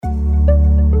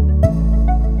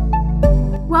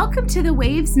Welcome to the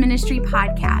Waves Ministry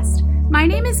Podcast. My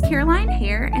name is Caroline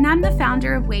Hare, and I'm the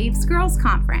founder of Waves Girls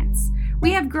Conference.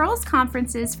 We have girls'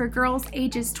 conferences for girls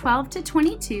ages 12 to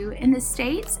 22 in the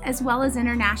States as well as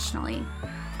internationally.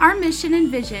 Our mission and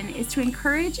vision is to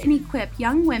encourage and equip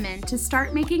young women to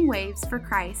start making waves for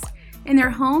Christ in their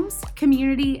homes,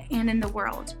 community, and in the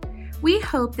world. We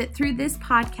hope that through this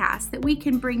podcast that we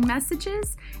can bring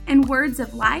messages and words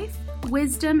of life,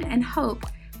 wisdom, and hope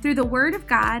through the Word of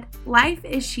God, life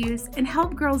issues, and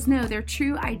help girls know their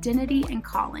true identity and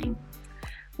calling.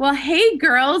 Well, hey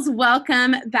girls,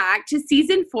 welcome back to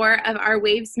season 4 of our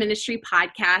Waves Ministry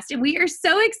podcast. And we are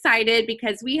so excited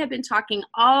because we have been talking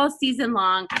all season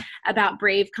long about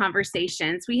brave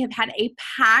conversations. We have had a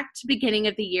packed beginning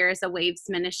of the year as a Waves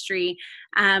Ministry.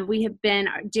 We have been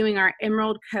doing our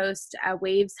Emerald Coast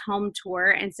Waves home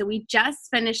tour. And so we just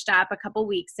finished up a couple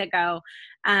weeks ago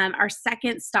our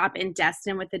second stop in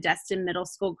Destin with the Destin Middle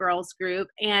School Girls Group.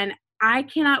 And I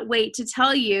cannot wait to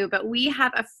tell you, but we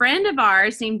have a friend of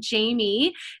ours named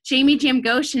Jamie. Jamie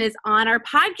Jamgoshen is on our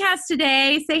podcast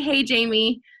today. Say hey,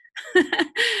 Jamie.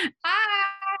 Hi.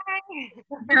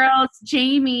 Girls,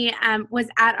 Jamie was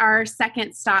at our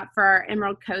second stop for our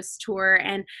Emerald Coast tour,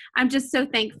 and I'm just so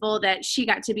thankful that she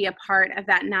got to be a part of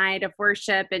that night of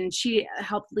worship, and she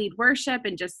helped lead worship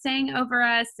and just sang over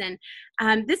us.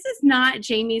 And this is not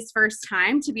Jamie's first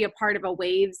time to be a part of a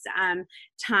Waves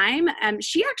time.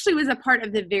 She actually was a part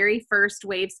of the very first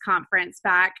Waves conference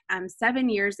back 7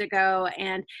 years ago,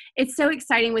 and it's so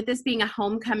exciting with this being a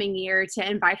homecoming year to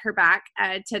invite her back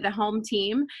to the home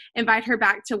team, invite her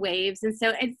back to Waves. And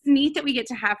so it's neat that we get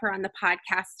to have her on the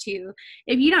podcast too.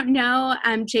 If you don't know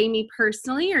Jamie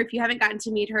personally, or if you haven't gotten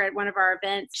to meet her at one of our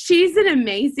events, she's an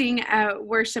amazing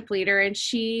worship leader, and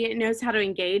she knows how to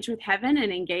engage with heaven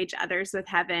and engage others with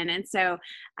heaven. And so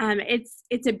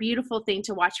it's a beautiful thing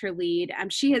to watch her lead.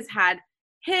 She has had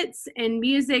hits in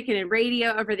music and in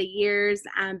radio over the years.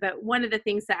 But one of the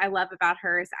things that I love about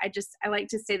her is I like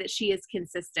to say that she is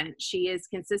consistent. She is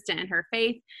consistent in her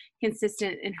faith,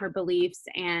 consistent in her beliefs,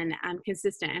 and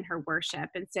consistent in her worship.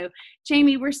 And so,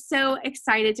 Jamie, we're so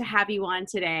excited to have you on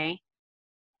today.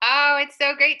 Oh, it's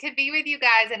so great to be with you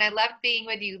guys. And I love being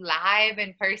with you live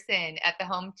in person at the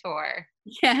home tour.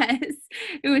 Yes,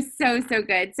 it was so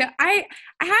good. So I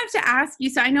have to ask you,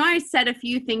 so I know I said a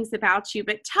few things about you,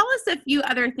 but tell us a few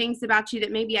other things about you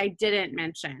that maybe I didn't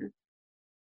mention.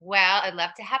 Well, I'd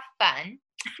love to have fun.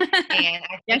 And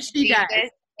I Yes, think she does.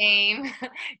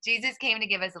 Jesus came to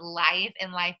give us life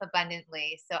and life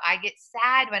abundantly. So I get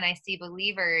sad when I see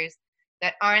believers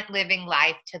that aren't living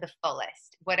life to the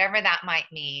fullest, whatever that might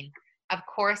mean. Of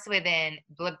course, within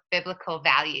biblical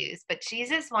values, but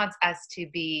Jesus wants us to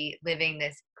be living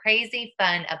this crazy,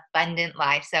 fun, abundant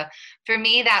life. So for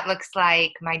me, that looks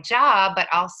like my job, but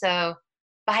also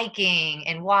biking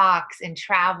and walks and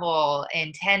travel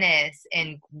and tennis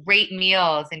and great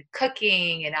meals and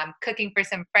cooking. And I'm cooking for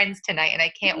some friends tonight and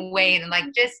I can't wait. And like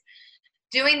just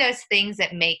doing those things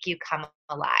that make you come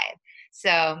alive.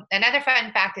 So another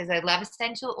fun fact is I love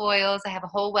essential oils. I have a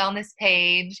whole wellness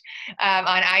page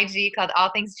on IG called All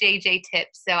Things JJ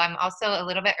Tips. So I'm also a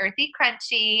little bit earthy,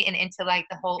 crunchy, and into like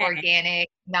the whole organic,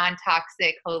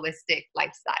 non-toxic, holistic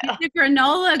lifestyle. The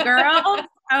granola girl.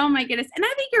 Oh my goodness. And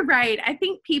I think you're right. I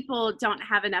think people don't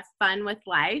have enough fun with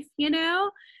life, you know?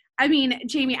 I mean,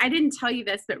 Jamie, I didn't tell you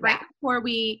this, but right before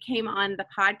we came on the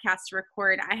podcast to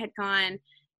record, I had gone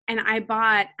and I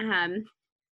bought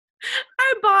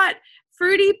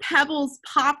Fruity Pebbles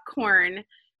popcorn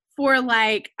for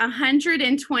like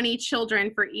 120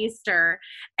 children for Easter.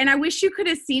 And I wish you could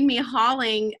have seen me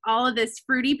hauling all of this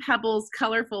Fruity Pebbles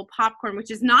colorful popcorn,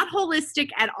 which is not holistic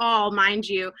at all, mind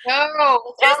you.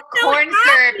 No, just corn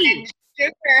syrup and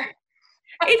sugar.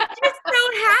 It's just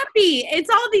so happy. It's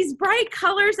all these bright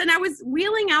colors. And I was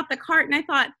wheeling out the cart and I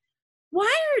thought,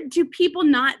 do people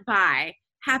not buy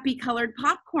happy colored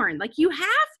popcorn? Like you have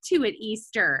to at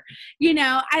Easter, you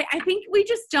know. I think we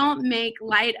just don't make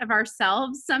light of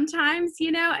ourselves sometimes,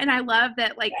 you know, and I love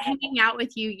that like hanging out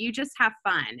with you, you just have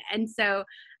fun. And so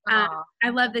I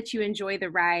love that you enjoy the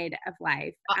ride of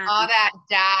life. All that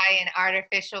dye and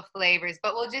artificial flavors,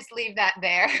 but we'll just leave that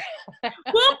there.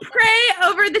 We'll pray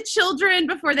over the children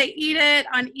before they eat it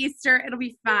on Easter. It'll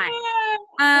be fine.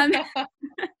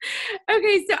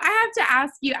 Okay, so I have to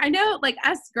ask you, I know like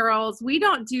us girls, we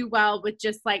don't do well with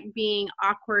just like being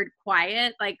awkward,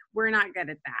 quiet. Like we're not good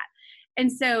at that. And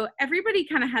so everybody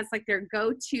kind of has like their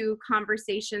go-to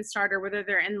conversation starter, whether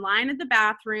they're in line at the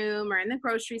bathroom or in the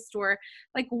grocery store.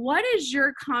 Like what is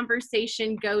your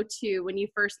conversation go-to when you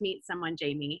first meet someone,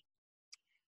 Jamie?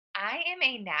 I am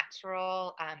a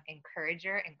natural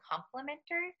encourager and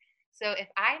complimenter. So if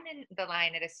I'm in the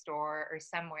line at a store or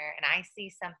somewhere and I see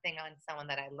something on someone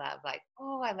that I love, like,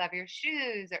 oh, I love your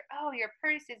shoes, or oh, your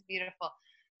purse is beautiful.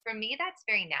 For me, that's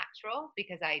very natural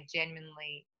because I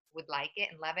genuinely would like it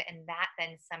and love it. And that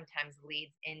then sometimes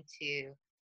leads into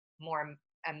more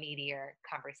a meatier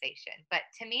conversation. But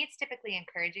to me, it's typically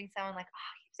encouraging someone like,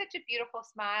 oh, you have such a beautiful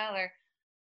smile, or,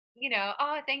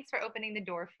 oh, thanks for opening the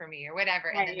door for me, or whatever.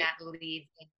 And then Right. that leads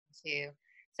into,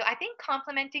 so I think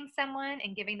complimenting someone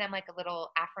and giving them like a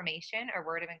little affirmation or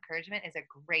word of encouragement is a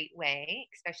great way,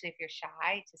 especially if you're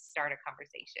shy, to start a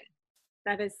conversation.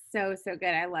 That is so, so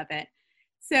good. I love it.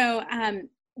 So,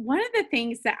 one of the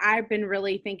things that I've been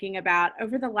really thinking about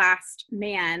over the last,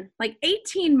 like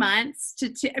 18 months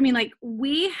I mean, like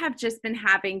we have just been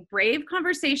having brave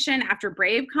conversation after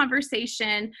brave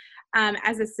conversation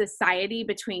as a society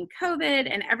between COVID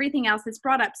and everything else. It's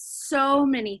brought up so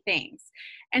many things.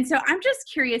 And so I'm just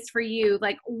curious for you,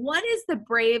 like, what is the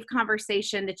brave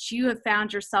conversation that you have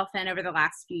found yourself in over the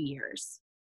last few years?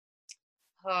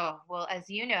 Oh, well, as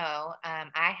you know,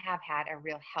 I have had a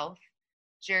real health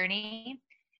journey,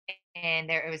 and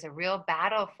there it was a real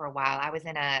battle for a while. I was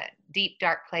in a deep,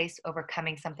 dark place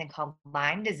overcoming something called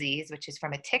Lyme disease, which is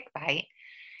from a tick bite.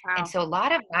 And Wow. so a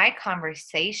lot of my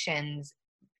conversations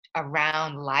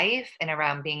around life and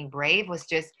around being brave was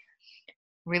just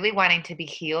really wanting to be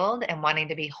healed and wanting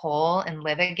to be whole and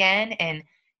live again. And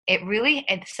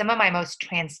some of my most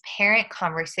transparent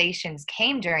conversations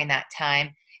came during that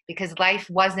time because life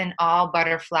wasn't all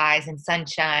butterflies and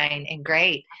sunshine and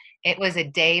great. It was a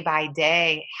day by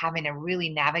day having to really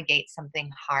navigate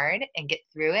something hard and get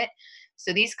through it.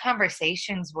 So these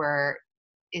conversations were,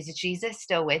 is Jesus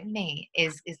still with me?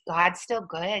 Is God still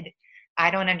good?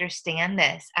 I don't understand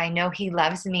this. I know he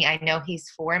loves me. I know he's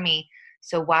for me.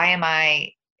 So why am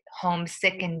I home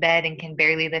sick in bed and can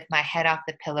barely lift my head off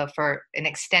the pillow for an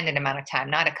extended amount of time,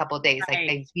 not a couple of days, like Right.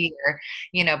 a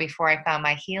year, before I found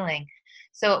my healing.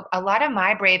 So a lot of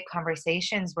my brave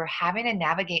conversations were having to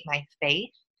navigate my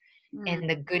faith Mm. and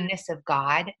the goodness of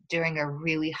God during a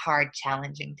really hard,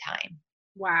 challenging time.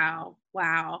 Wow.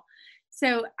 Wow.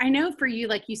 So I know for you,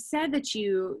 like you said that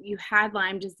you had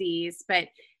Lyme disease, but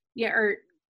yeah, or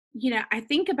I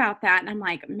think about that and I'm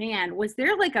like, man, was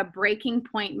there like a breaking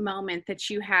point moment that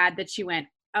you had that you went,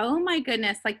 oh my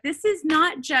goodness, like this is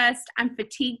not just I'm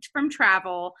fatigued from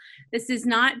travel. This is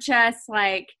not just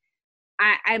like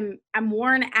I'm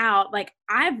worn out. Like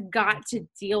I've got to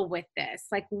deal with this.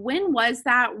 Like when was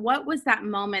that? What was that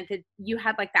moment that you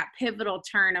had like that pivotal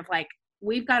turn of like,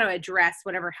 we've got to address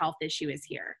whatever health issue is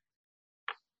here?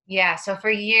 Yeah, so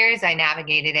for years I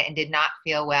navigated it and did not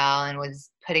feel well and was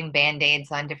putting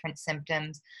band-aids on different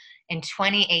symptoms. In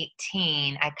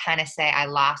 2018, I kind of say I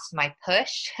lost my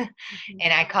push Mhm.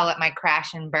 and I call it my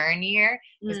crash and burn year.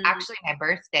 It was Mm, actually my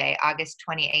birthday, August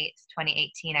 28th,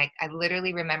 2018. I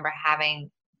literally remember having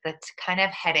the kind of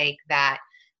headache that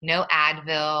no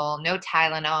Advil, no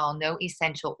Tylenol, no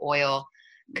essential oil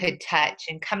mm. could touch.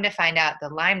 And come to find out, the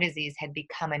Lyme disease had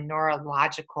become a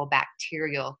neurological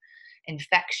bacterial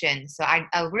infection. So I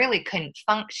really couldn't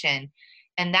function.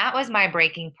 And that was my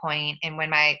breaking point. And when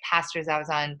my pastors, I was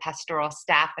on pastoral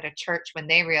staff at a church, when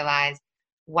they realized,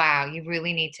 wow, you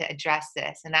really need to address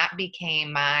this. And that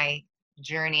became my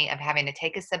journey of having to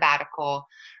take a sabbatical.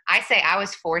 I say I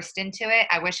was forced into it.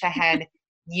 I wish I had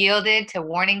yielded to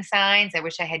warning signs. I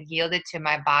wish I had yielded to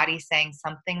my body saying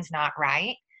something's not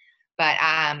right. But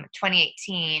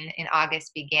 2018 in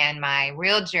August began my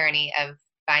real journey of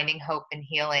finding hope and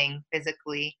healing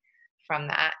physically from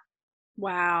that.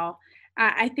 Wow.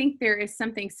 I think there is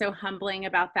something so humbling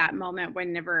about that moment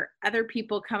whenever other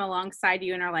people come alongside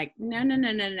you and are like, no, no,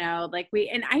 no, no, no. Like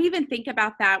and I even think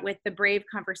about that with the brave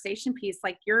conversation piece.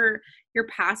 Like your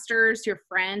pastors, your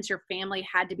friends, your family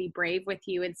had to be brave with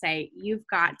you and say, you've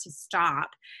got to stop.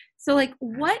 So like,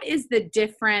 what is the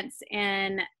difference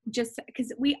in just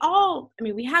because we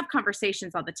have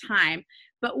conversations all the time,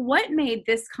 but what made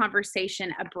this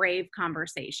conversation a brave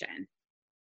conversation?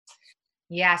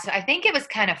 Yeah, so I think it was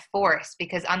kind of forced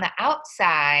because on the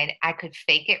outside, I could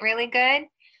fake it really good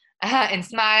and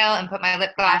smile and put my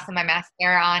lip gloss and my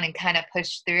mascara on and kind of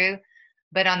push through.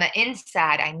 But on the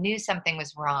inside, I knew something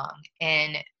was wrong.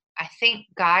 And I think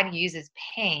God uses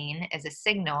pain as a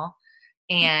signal.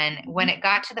 And when it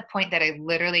got to the point that I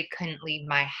literally couldn't leave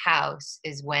my house,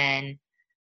 is when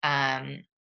um,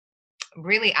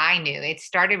 really I knew it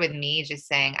started with me just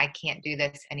saying, I can't do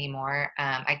this anymore.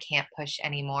 I can't push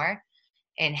anymore,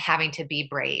 and having to be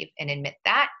brave and admit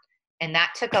that. And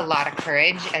that took a lot of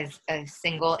courage as a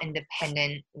single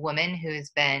independent woman who's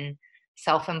been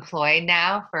self-employed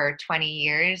now for 20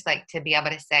 years, like to be able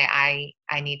to say,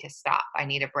 I need to stop. I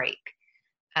need a break.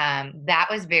 That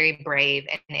was very brave,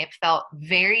 and it felt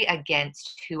very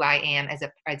against who I am as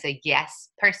a yes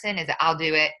person, as a I'll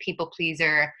do it, people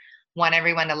pleaser, want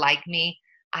everyone to like me.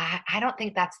 I don't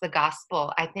think that's the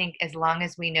gospel. I think as long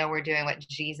as we know we're doing what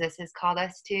Jesus has called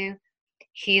us to,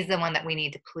 he's the one that we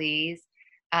need to please.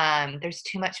 There's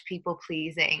too much people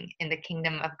pleasing in the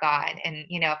kingdom of God. And,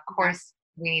 of course,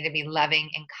 we need to be loving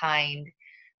and kind,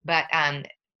 but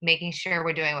making sure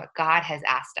we're doing what God has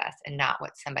asked us and not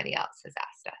what somebody else has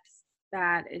asked us.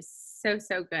 That is so,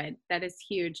 so good. That is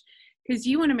huge, because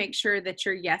you want to make sure that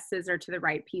your yeses are to the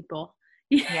right people.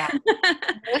 Yeah.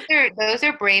 Those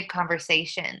are brave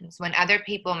conversations when other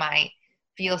people might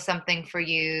feel something for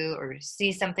you or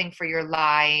see something for your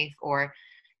life, or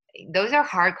those are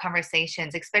hard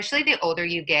conversations, especially the older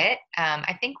you get.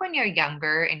 I think when you're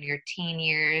younger, in your teen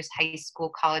years, high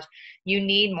school, college, you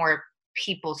need more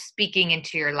people speaking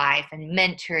into your life and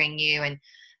mentoring you. And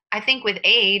I think with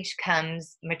age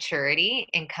comes maturity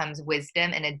and comes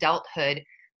wisdom and adulthood,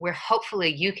 where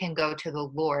hopefully you can go to the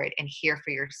Lord and hear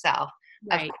for yourself.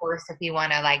 Of Right. course, if you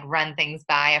want to like run things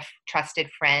by a trusted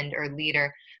friend or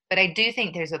leader. But I do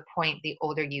think there's a point the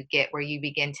older you get where you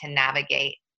begin to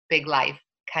navigate big life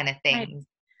kind of Right. things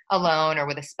alone or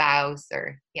with a spouse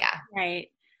or yeah. Right.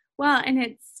 Well,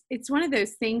 and it's one of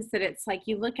those things that it's like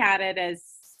you look at it as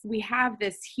we have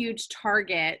this huge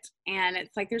target, and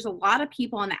it's like there's a lot of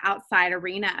people in the outside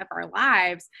arena of our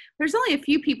lives. There's only a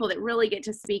few people that really get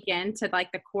to speak into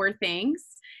like the core things.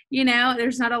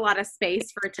 There's not a lot of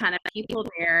space for a ton of people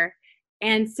there.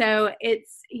 And so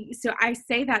I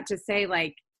say that to say,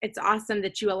 like, it's awesome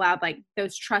that you allowed like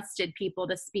those trusted people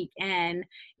to speak in,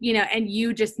 and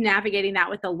you just navigating that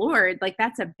with the Lord, like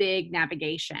that's a big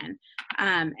navigation.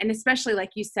 And especially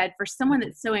like you said, for someone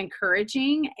that's so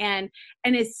encouraging and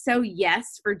is so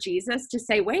yes for Jesus, to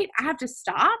say, wait, I have to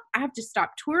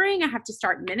stop touring. I have to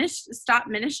stop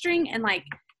ministering and like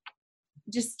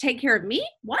just take care of me.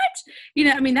 What?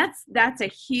 I mean, that's a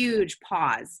huge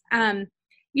pause.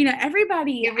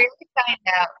 Everybody. You really find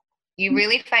out you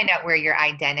really find out where your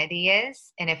identity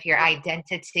is, and if your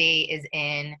identity is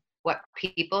in what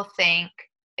people think,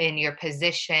 in your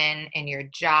position, in your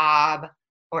job,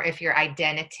 or if your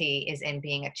identity is in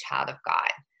being a child of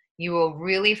God. You will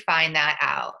really find that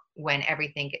out when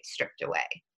everything gets stripped away.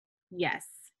 Yes,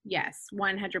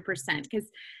 100%. Because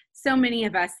so many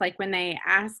of us, like when they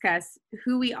ask us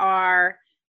who we are,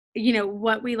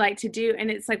 what we like to do,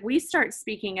 and it's like we start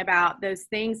speaking about those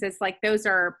things as like those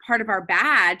are part of our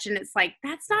badge, and it's like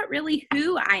that's not really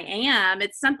who I am.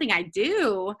 It's something I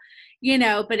do,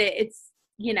 but it's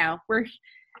we're,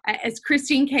 as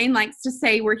Christine Kane likes to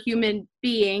say, we're human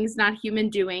beings, not human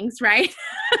doings, right?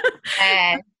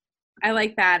 And I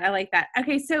like that.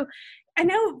 Okay, so I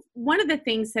know one of the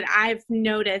things that I've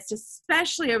noticed,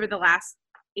 especially over the last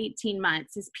 18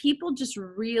 months, is people just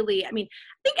really, I mean,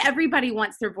 I think everybody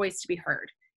wants their voice to be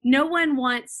heard. No one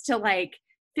wants to like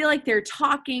feel like they're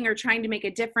talking or trying to make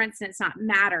a difference and it's not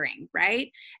mattering,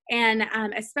 right? And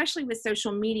especially with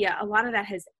social media, a lot of that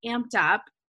has amped up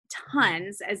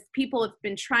tons as people have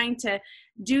been trying to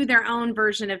do their own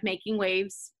version of making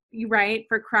waves, right,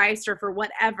 for Christ or for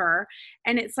whatever.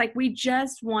 And it's like we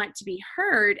just want to be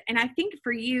heard. And I think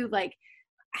for you, like,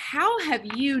 how have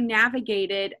you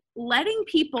navigated letting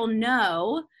people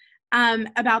know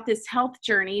about this health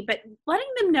journey, but letting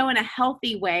them know in a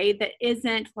healthy way that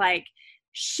isn't like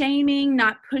shaming,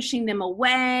 not pushing them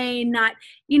away, not,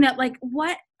 like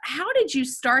how did you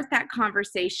start that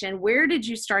conversation? Where did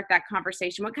you start that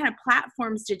conversation? What kind of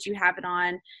platforms did you have it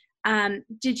on?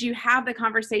 Did you have the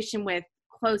conversation with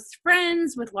close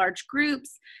friends, with large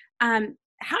groups? How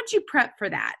did you prep for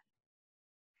that?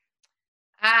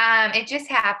 it just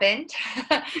happened.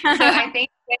 So I think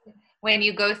when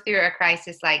you go through a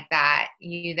crisis like that,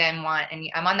 you then want, and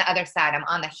I'm on the other side, I'm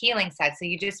on the healing side. So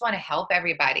you just want to help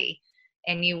everybody,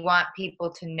 and you want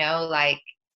people to know, like,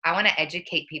 I want to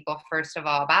educate people, first of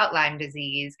all, about Lyme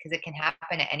disease, because it can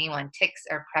happen to anyone. Ticks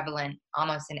are prevalent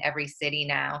almost in every city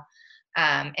now.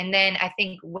 And then I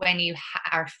think when you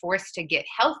are forced to get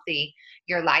healthy,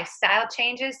 your lifestyle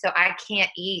changes. So I can't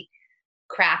eat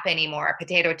crap anymore,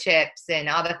 potato chips and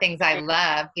all the things I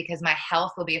love, because my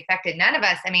health will be affected. None of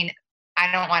us, I mean,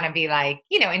 I don't want to be like,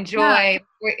 enjoy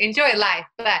life,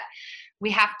 but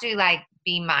we have to like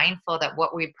be mindful that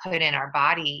what we put in our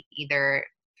body either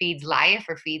feeds life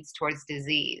or feeds towards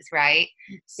disease, right?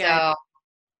 So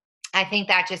I think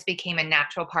that just became a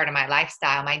natural part of my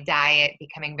lifestyle, my diet,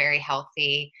 becoming very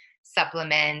healthy,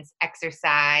 supplements,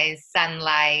 exercise,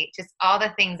 sunlight, just all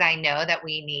the things I know that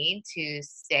we need to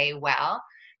stay well.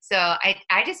 So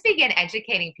I just began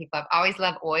educating people. I've always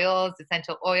loved oils,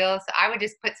 essential oils. So I would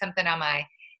just put something on my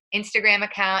Instagram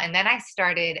account. And then I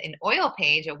started an oil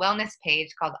page, a wellness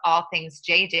page called All Things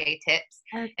JJ Tips.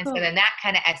 Oh, And so cool. then that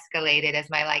kind of escalated as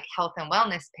my like health and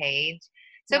wellness page.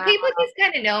 So Wow. people just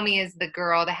kind of know me as the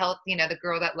girl, the health, the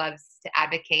girl that loves to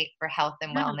advocate for health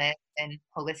and Yeah. wellness and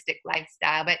holistic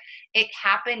lifestyle. But it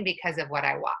happened because of what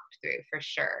I walked through, for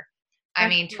sure. I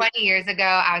That's mean, cool. 20 years ago,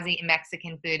 I was eating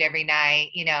Mexican food every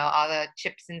night, all the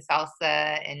chips and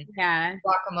salsa and Yeah.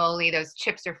 guacamole. Those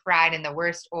chips are fried in the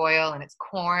worst oil, and it's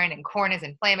corn, and corn is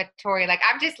inflammatory. Like,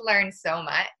 I've just learned so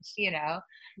much, Yeah,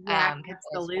 'cause I was forced.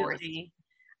 absolutely.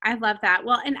 I love that.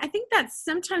 Well, and I think that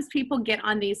sometimes people get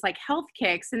on these like health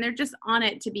kicks and they're just on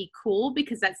it to be cool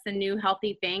because that's the new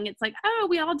healthy thing. It's like, oh,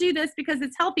 we all do this because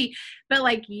it's healthy. But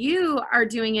like you are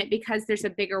doing it because there's a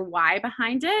bigger why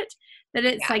behind it, that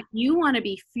it's Yeah. like you want to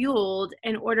be fueled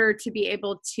in order to be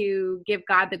able to give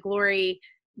God the glory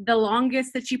the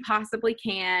longest that you possibly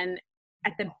can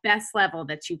at the best level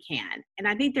that you can. And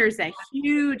I think there's a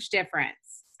huge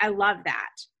difference. I love that.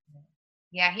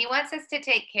 Yeah, he wants us to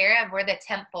take care of. We're the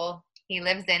temple. He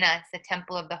lives in us, the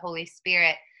temple of the Holy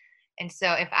Spirit. And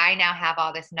so if I now have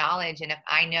all this knowledge, and if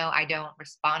I know I don't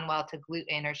respond well to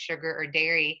gluten or sugar or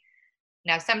dairy,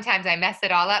 now sometimes I mess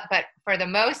it all up, but for the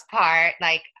most part,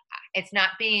 like, it's not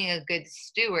being a good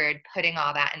steward, putting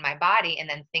all that in my body and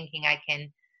then thinking I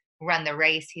can run the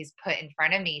race he's put in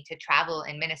front of me to travel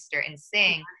and minister and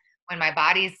sing when my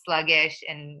body's sluggish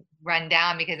and run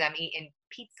down because I'm eating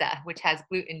pizza, which has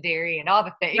gluten, dairy, and all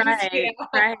the things. Right,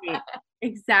 right.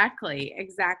 Exactly,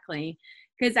 exactly.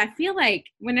 Because I feel like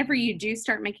whenever you do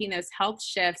start making those health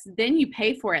shifts, then you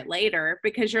pay for it later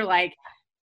because you're like,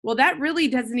 well, that really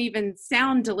doesn't even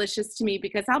sound delicious to me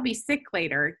because I'll be sick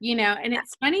later, And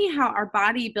it's funny how our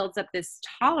body builds up this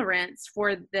tolerance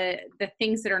for the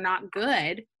things that are not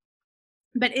good.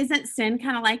 But isn't sin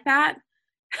kind of like that?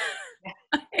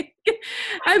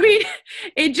 I mean,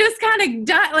 it just kind of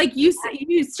does. Like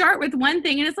you start with one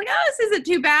thing and it's like, oh, this isn't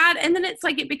too bad. And then it's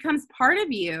like, it becomes part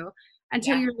of you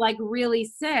until Yeah. you're like really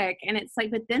sick. And it's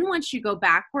like, but then once you go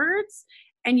backwards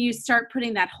and you start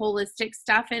putting that holistic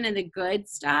stuff in and the good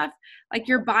stuff, like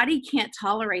your body can't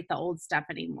tolerate the old stuff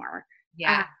anymore.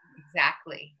 Yeah,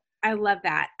 exactly. I love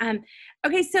that.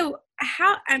 Okay, so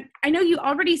I know you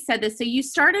already said this. So you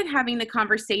started having the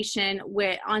conversation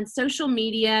on social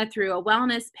media through a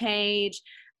wellness page.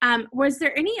 Was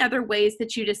there any other ways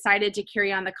that you decided to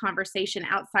carry on the conversation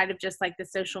outside of just like the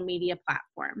social media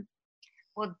platform?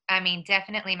 Well, I mean,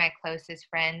 definitely my closest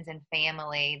friends and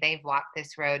family, they've walked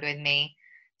this road with me.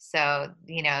 So,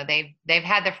 they've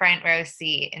had the front row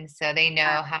seat, and so they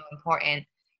know how important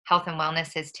health and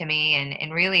wellness is to me,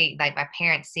 and really, like, my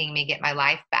parents seeing me get my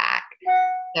life back.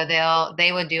 So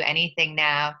they will do anything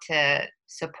now to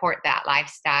support that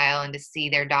lifestyle and to see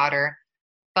their daughter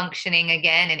functioning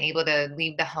again and able to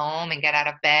leave the home and get out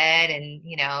of bed and,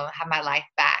 have my life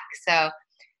back. So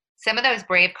some of those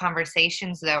brave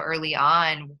conversations, though, early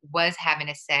on was having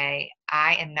to say,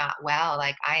 I am not well,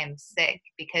 like I am sick,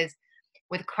 because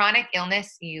with chronic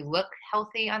illness, you look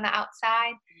healthy on the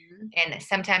outside. Mhm. And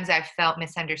sometimes I felt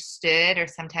misunderstood, or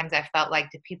sometimes I felt like,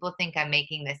 do people think I'm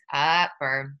making this up?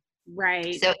 Or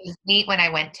Right. so it was neat when I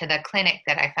went to the clinic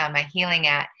that I found my healing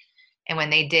at. And when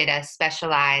they did a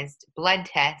specialized blood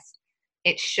test,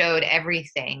 it showed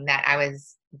everything that I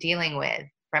was dealing with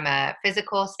from a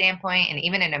physical standpoint and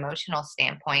even an emotional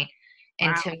standpoint.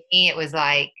 And Wow. to me, it was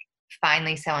like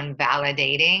finally someone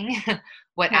validating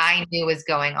what Yeah. I knew was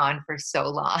going on for so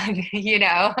long, you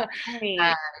know? Um,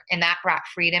 Right. and that brought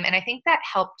freedom. And I think that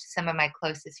helped some of my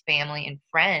closest family and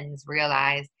friends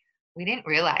realize we didn't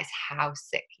realize how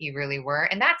sick you really were.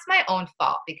 And that's my own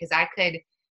fault because I could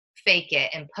fake it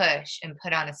and push and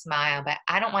put on a smile, but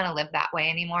I don't want to live that way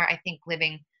anymore. I think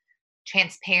living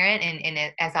transparent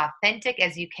and as authentic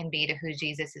as you can be to who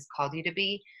Jesus has called you to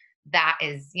be, that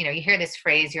is, you hear this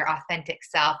phrase, your authentic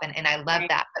self. And I love Right.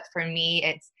 that. But for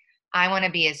me, I want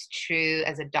to be as true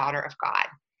as a daughter of God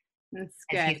That's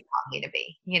as good. he's called me to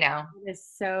be. It is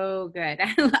so good.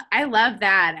 I love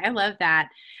that. I love that.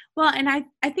 Well, and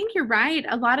I think you're right.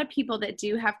 A lot of people that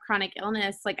do have chronic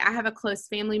illness, like I have a close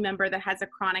family member that has a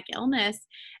chronic illness.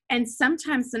 And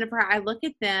sometimes whenever I look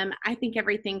at them, I think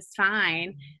everything's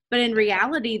fine. But in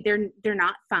reality, they're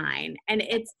not fine. And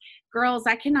it's girls,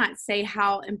 I cannot say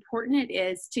how important it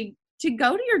is to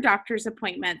go to your doctor's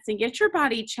appointments and get your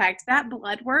body checked. That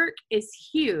blood work is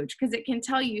huge because it can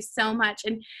tell you so much.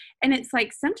 And it's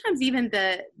like sometimes even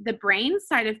the brain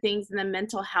side of things and the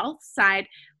mental health side,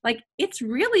 like it's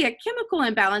really a chemical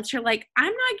imbalance. You're like,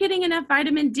 I'm not getting enough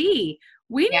vitamin D.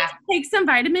 We need Yeah. to take some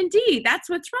vitamin D. That's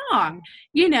what's wrong,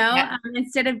 Yeah.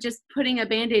 instead of just putting a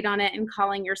Band-Aid on it and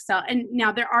calling yourself. And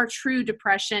now there are true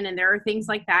depression and there are things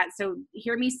like that. So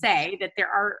hear me say that there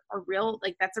are a real,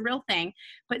 like that's a real thing,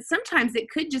 but sometimes it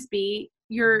could just be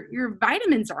your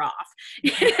vitamins are off.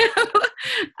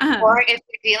 Or if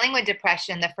you're dealing with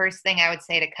depression, the first thing I would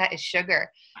say to cut is sugar,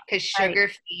 because sugar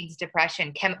feeds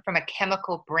depression from a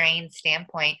chemical brain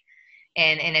standpoint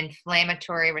and an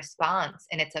inflammatory response.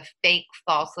 And it's a fake,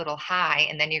 false little high.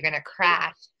 And then you're going to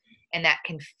crash. And that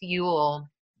can fuel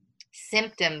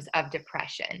symptoms of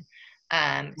depression.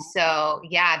 So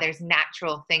yeah, there's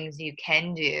natural things you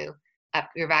can do. Up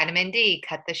your vitamin D,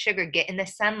 cut the sugar, get in the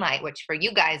sunlight, which for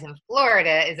you guys in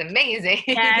Florida is amazing.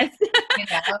 Yes.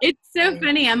 It's so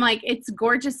funny. I'm like, it's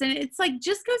gorgeous. And it's like,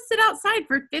 just go sit outside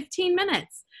for 15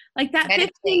 minutes. Like that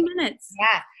Meditate. 15 minutes.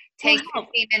 Yeah. Take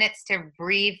 15 minutes to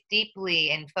breathe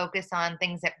deeply and focus on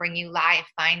things that bring you life.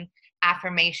 Find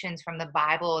affirmations from the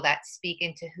Bible that speak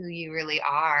into who you really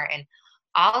are. And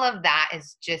all of that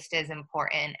is just as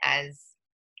important as,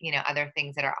 other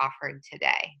things that are offered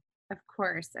today. Of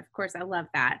course. I love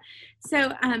that.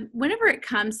 So whenever it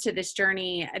comes to this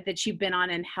journey that you've been on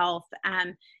in health,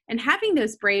 and having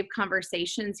those brave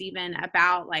conversations, even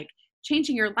about like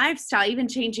changing your lifestyle, even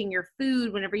changing your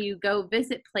food whenever you go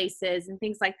visit places and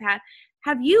things like that,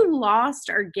 have you lost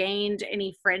or gained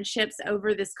any friendships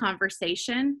over this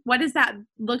conversation? What does that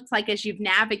look like as you've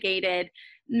navigated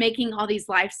making all these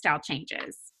lifestyle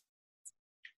changes?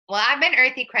 Well, I've been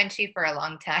earthy crunchy for a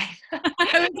long time.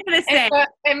 I was going to say.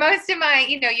 And most of my,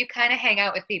 you kind of hang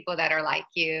out with people that are like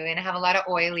you, and I have a lot of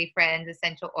oily friends,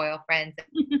 essential oil friends.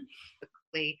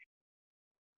 But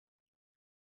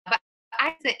I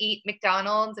used to eat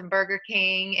McDonald's and Burger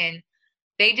King, and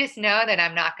they just know that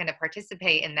I'm not going to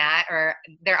participate in that. Or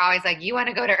they're always like, you want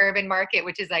to go to Urban Market,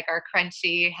 which is like our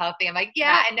crunchy, healthy. I'm like,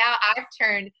 yeah. And now I've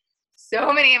turned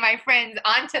so many of my friends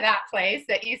onto that place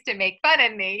that used to make fun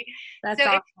of me. That's so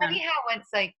awesome. It's funny how once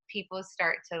like people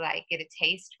start to like get a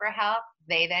taste for health,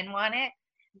 they then want it.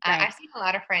 Right. I've seen a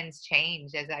lot of friends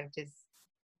change as I've just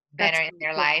been in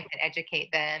their life and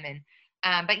educate them.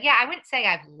 And but yeah, I wouldn't say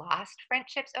I've lost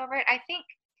friendships over it. I think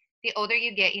the older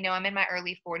you get, I'm in my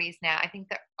early 40s now. I think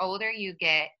the older you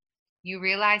get, you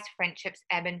realize friendships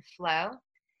ebb and flow.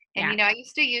 And, I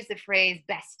used to use the phrase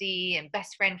bestie and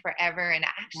best friend forever. And I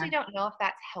actually don't know if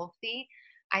that's healthy.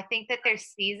 I think that there's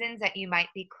seasons that you might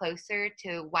be closer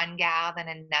to one gal than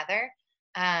another.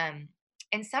 And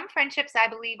some friendships, I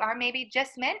believe, are maybe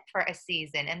just meant for a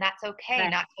season. And that's okay,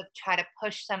 not to try to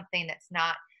push something that's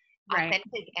not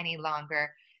authentic any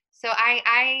longer. So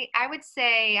I would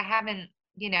say I haven't,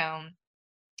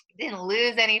 didn't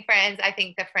lose any friends. I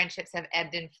think the friendships have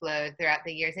ebbed and flowed throughout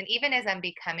the years. And even as I'm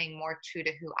becoming more true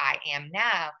to who I am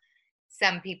now,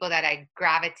 some people that I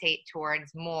gravitate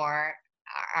towards more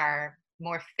are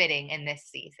more fitting in this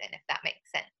season, if that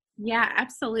makes sense. Yeah,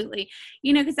 absolutely.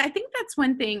 Because I think that's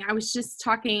one thing. I was just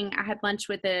talking, I had lunch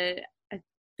with a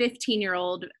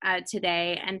 15-year-old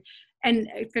today, and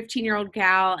a 15-year-old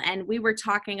gal, and we were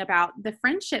talking about the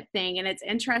friendship thing. And it's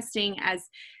interesting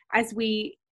as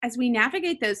we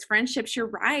navigate those friendships, you're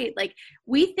right. Like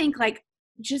we think like,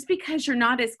 just because you're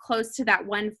not as close to that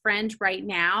one friend right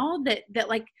now, that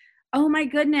like, oh my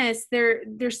goodness,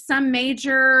 there's some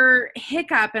major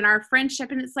hiccup in our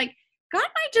friendship. And it's like, God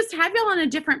might just have y'all on a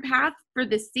different path for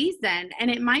this season.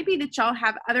 And it might be that y'all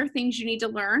have other things you need to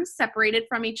learn separated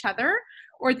from each other,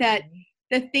 or that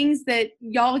the things that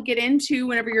y'all get into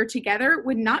whenever you're together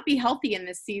would not be healthy in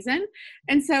this season.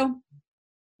 And so,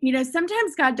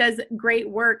 sometimes God does great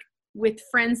work with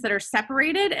friends that are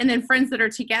separated and then friends that are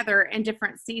together in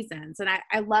different seasons. And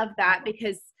I love that,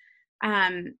 because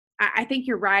I think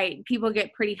you're right. People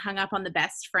get pretty hung up on the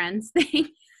best friends thing.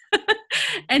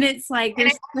 And it's like,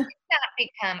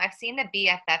 I've seen the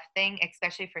BFF thing,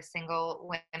 especially for single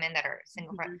women that are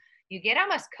single. You get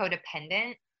almost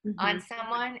codependent on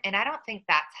someone. And I don't think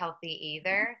that's healthy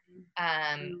either.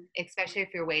 Especially if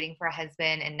you're waiting for a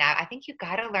husband. And now I think you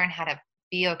got to learn how to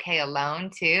be okay alone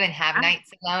too, and have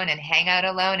nights alone and hang out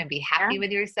alone and be happy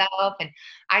with yourself. And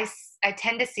I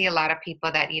tend to see a lot of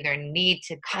people that either need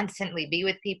to constantly be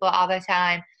with people all the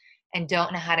time and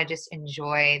don't know how to just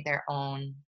enjoy their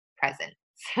own presence.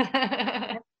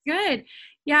 That's good.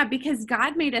 Yeah, because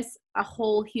God made us a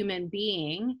whole human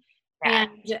being. Yeah.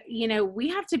 And, we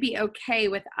have to be okay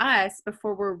with us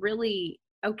before we're really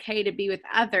okay to be with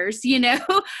others,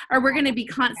 or we're going to be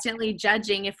constantly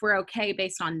judging if we're okay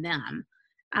based on them.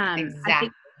 Exactly. I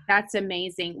think that's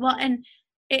amazing. Well, and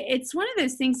it's one of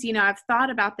those things, I've thought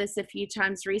about this a few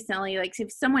times recently. Like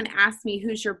if someone asked me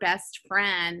who's your best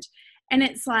friend, and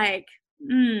it's like,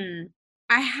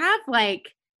 I have like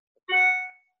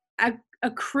a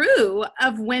crew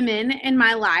of women in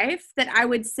my life that I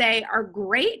would say are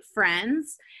great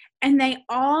friends, and they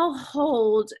all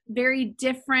hold very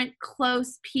different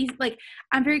close piece. Like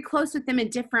I'm very close with them in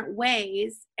different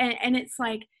ways, and it's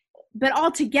like, but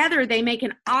all together they make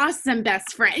an awesome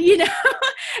best friend,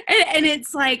 and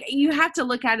it's like you have to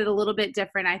look at it a little bit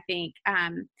different, I think.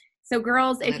 So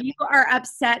girls, if you are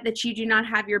upset that you do not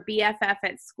have your BFF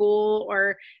at school,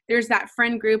 or there's that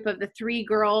friend group of the 3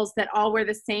 girls that all wear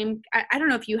the same, I don't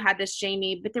know if you had this,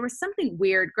 Jamie, but there was something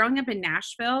weird growing up in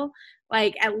Nashville.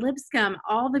 Like at Lipscomb,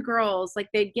 all the girls, like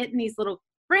they'd get in these little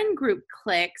friend group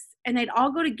cliques, and they'd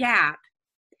all go to Gap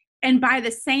and buy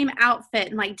the same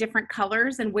outfit in like different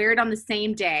colors and wear it on the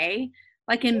same day.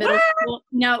 Like in middle school.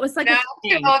 No, it was like no, a I'm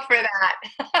too old for that.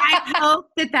 I hope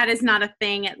that is not a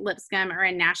thing at Lipscomb or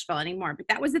in Nashville anymore, but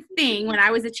that was a thing when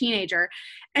I was a teenager.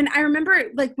 And I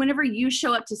remember like whenever you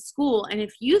show up to school, and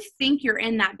if you think you're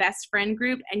in that best friend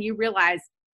group and you realize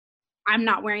I'm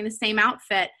not wearing the same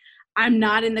outfit, I'm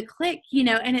not in the clique,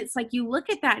 and it's like you look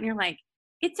at that and you're like,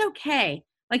 it's okay.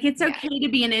 Like it's okay to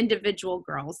be an individual,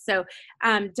 girls. So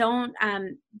don't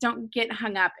get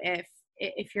hung up if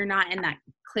you're not in that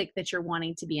clique that you're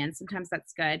wanting to be in. Sometimes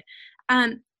that's good.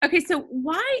 Okay, so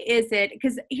why is it,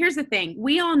 because here's the thing,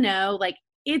 we all know like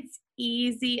it's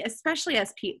easy, especially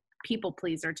as people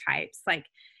pleaser types, like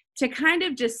to kind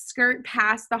of just skirt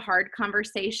past the hard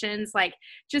conversations, like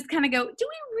just kind of go, do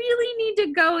we really need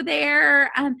to go there?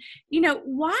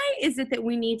 Why is it that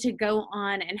we need to go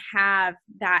on and have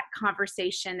that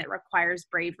conversation that requires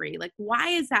bravery? Like, why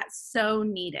is that so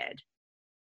needed?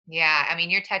 Yeah, I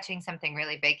mean, you're touching something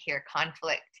really big here,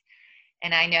 conflict.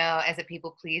 And I know as a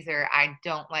people pleaser, I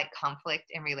don't like conflict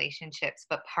in relationships,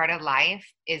 but part of life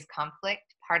is conflict.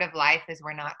 Part of life is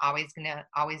we're not always going to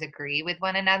always agree with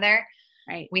one another.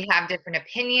 Right. We have different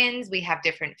opinions. We have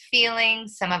different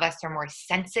feelings. Some of us are more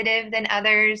sensitive than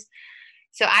others.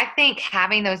 So I think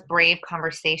having those brave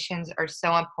conversations are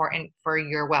so important for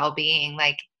your well-being.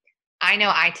 Like, I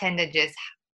know I tend to just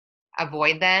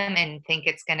avoid them and think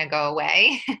it's going to go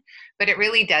away, but it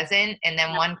really doesn't. And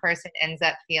then one person ends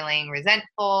up feeling resentful,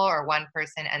 or one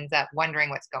person ends up wondering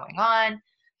what's going on.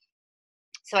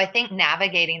 So I think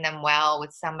navigating them well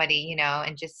with somebody,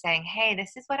 and just saying, hey,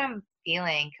 this is what I'm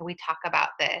feeling. Can we talk about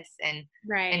this? And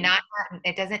not,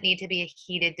 it doesn't need to be a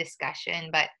heated discussion,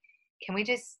 but can we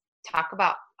just talk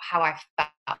about how I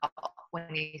felt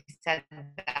when you said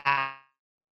that?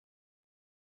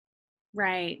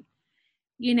 Right.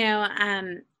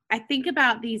 I think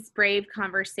about these brave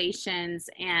conversations,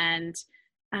 and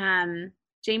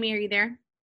Jamie, are you there?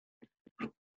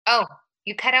 Oh,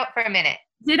 you cut out for a minute.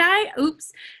 Did I?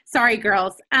 Oops. Sorry,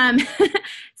 girls.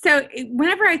 So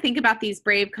whenever I think about these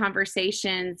brave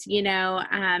conversations,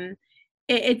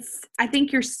 I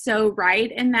think you're so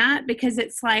right in that, because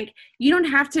it's like, you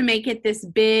don't have to make it this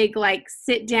big, like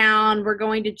sit down, we're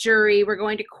going to jury, we're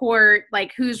going to court,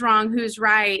 like who's wrong, who's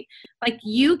right. Like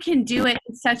you can do it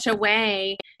in such a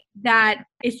way that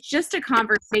it's just a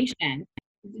conversation,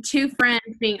 2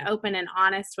 friends being open and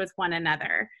honest with one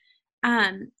another.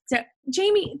 So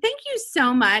Jamie, thank you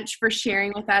so much for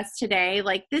sharing with us today.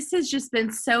 Like this has just been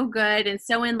so good and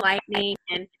so enlightening,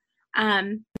 and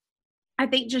I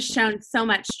think just shown so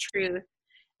much truth.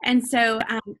 And so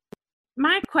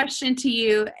my question to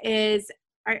you is,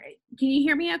 can you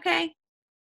hear me okay?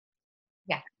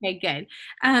 Yeah. Okay, good.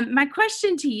 My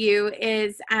question to you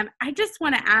is, I just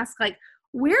want to ask, like,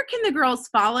 where can the girls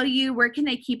follow you? Where can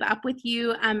they keep up with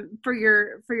you for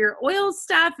your oil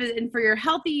stuff and for your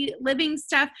healthy living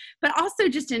stuff, but also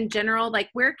just in general, like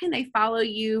where can they follow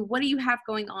you? What do you have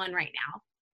going on right now?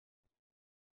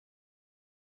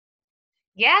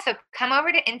 Yeah, so come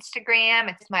over to Instagram.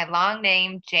 It's my long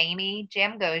name, Jaime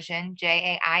Jamgosian,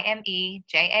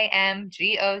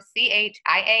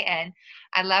 JaimieJamGochian.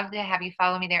 I love to have you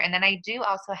follow me there. And then I do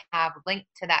also have linked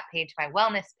to that page, my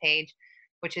wellness page,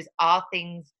 which is all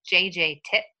things JJ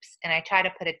tips. And I try to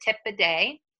put a tip a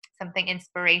day, something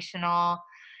inspirational,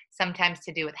 sometimes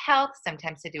to do with health,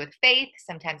 sometimes to do with faith,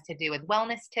 sometimes to do with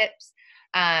wellness tips.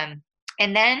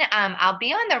 And then I'll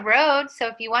be on the road. So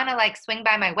if you want to like swing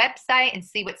by my website and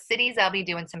see what cities I'll be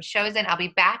doing some shows in, I'll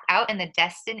be back out in the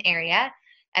Destin area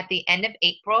at the end of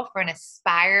April for an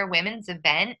Aspire Women's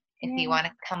event. If you want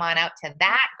to come on out to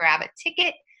that, grab a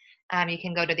ticket. You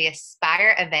can go to the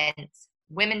Aspire Events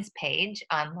Women's page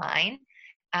online.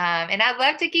 And I'd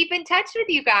love to keep in touch with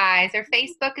you guys, or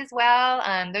Facebook as well.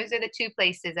 Those are the 2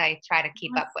 places I try to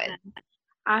keep up with.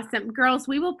 Awesome. Girls,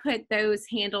 we will put those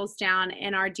handles down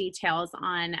in our details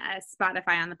on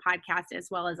Spotify on the podcast as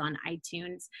well as on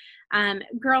iTunes.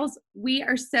 Girls, we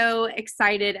are so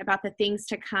excited about the things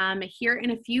to come. Here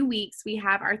in a few weeks, we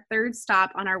have our third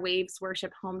stop on our Waves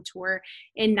Worship Home Tour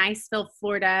in Niceville,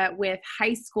 Florida, with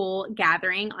high school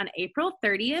gathering on April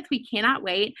 30th. We cannot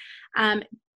wait.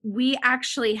 We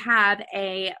actually have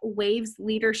a Waves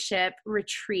Leadership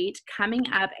Retreat coming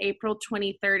up April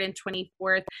 23rd and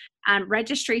 24th.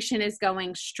 Registration is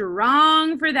going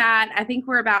strong for that. I think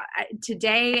we're about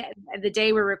today, the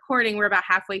day we're recording, we're about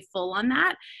halfway full on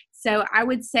that. So I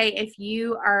would say if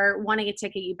you are wanting a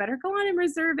ticket, you better go on and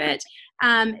reserve it.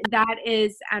 That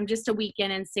is just a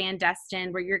weekend in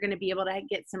Sandestin where you're going to be able to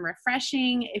get some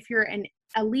refreshing. If you're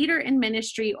a leader in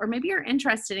ministry, or maybe you're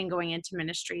interested in going into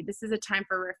ministry, this is a time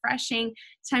for refreshing,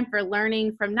 time for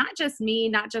learning from not just me,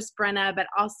 not just Brenna, but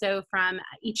also from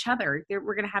each other.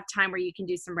 We're going to have time where you can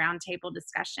do some roundtable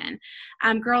discussion.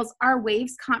 Girls, our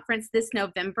Waves conference this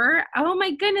November, oh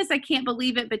my goodness, I can't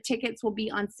believe it, but tickets will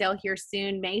be on sale here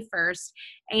soon, May 1st.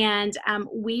 And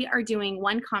we are doing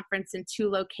one conference in 2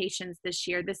 locations this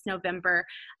year, this November.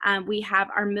 We have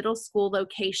our middle school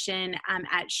location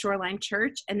at Shoreline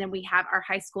Church, and then we have our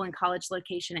high school and college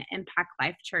location at Impact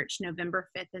Life Church, November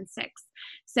 5th and 6th.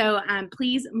 So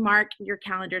please mark your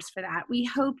calendars for that. We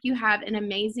hope you have an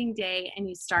amazing day and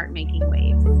you start making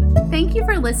waves. Thank you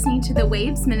for listening to the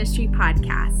Waves Ministry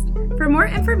podcast. For more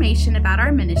information about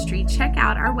our ministry, check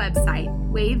out our website,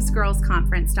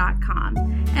 wavesgirlsconference.com,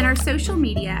 and our social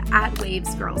media at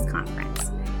Waves Girls Conference.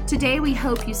 Today, we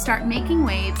hope you start making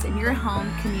waves in your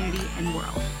home, community, and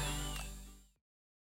world.